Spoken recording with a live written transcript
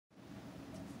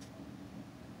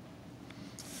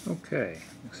Okay,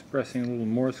 expressing a little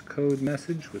Morse code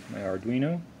message with my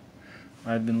Arduino.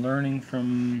 I've been learning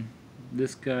from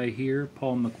this guy here,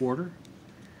 Paul McWhorter.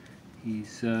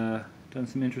 He's done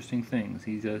some interesting things.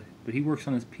 But he works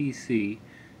on his PC,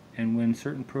 and when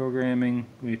certain programming,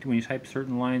 when you type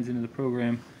certain lines into the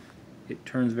program, it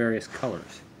turns various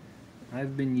colors.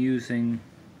 I've been using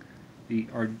the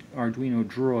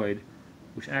Arduinodroid,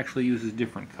 which actually uses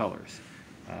different colors.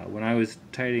 When I was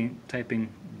typing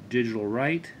digital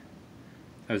right,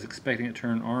 I was expecting it to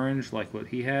turn orange like what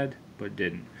he had, but it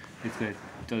didn't. It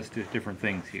does different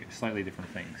things here, slightly different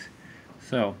things.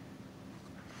 So,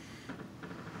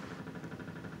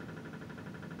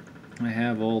 I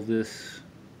have all this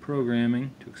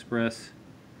programming to express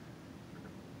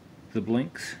the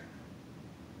blinks,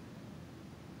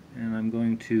 and I'm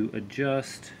going to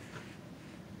adjust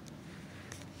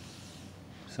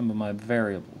some of my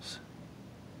variables.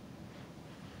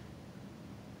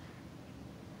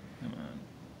 Come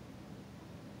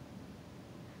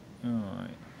on.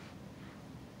 Alright.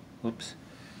 Whoops.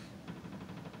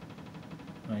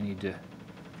 I need to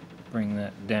bring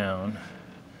that down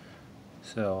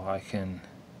so I can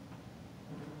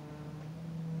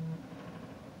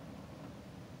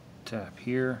tap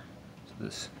here. So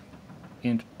this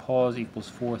int pause equals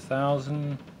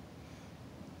 4,000.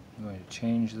 I'm going to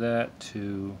change that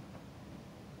to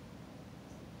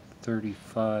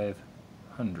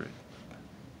 3,500.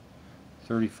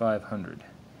 3,500.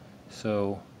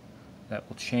 So that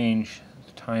will change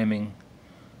the timing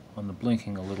on the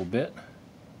blinking a little bit.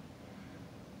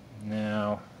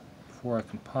 Now, before I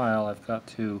compile, I've got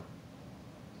to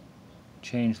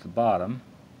change the bottom,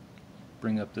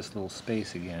 bring up this little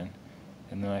space again,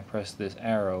 and then I press this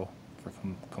arrow for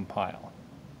compile.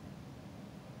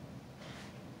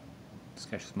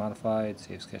 Sketch is modified,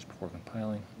 save sketch before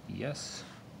compiling, yes.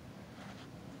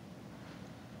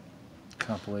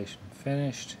 Compilation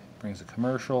finished, brings a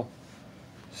commercial,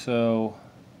 so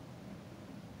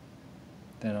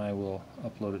then I will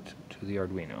upload it to the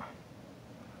Arduino.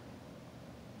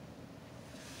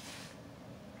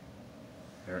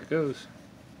 There it goes.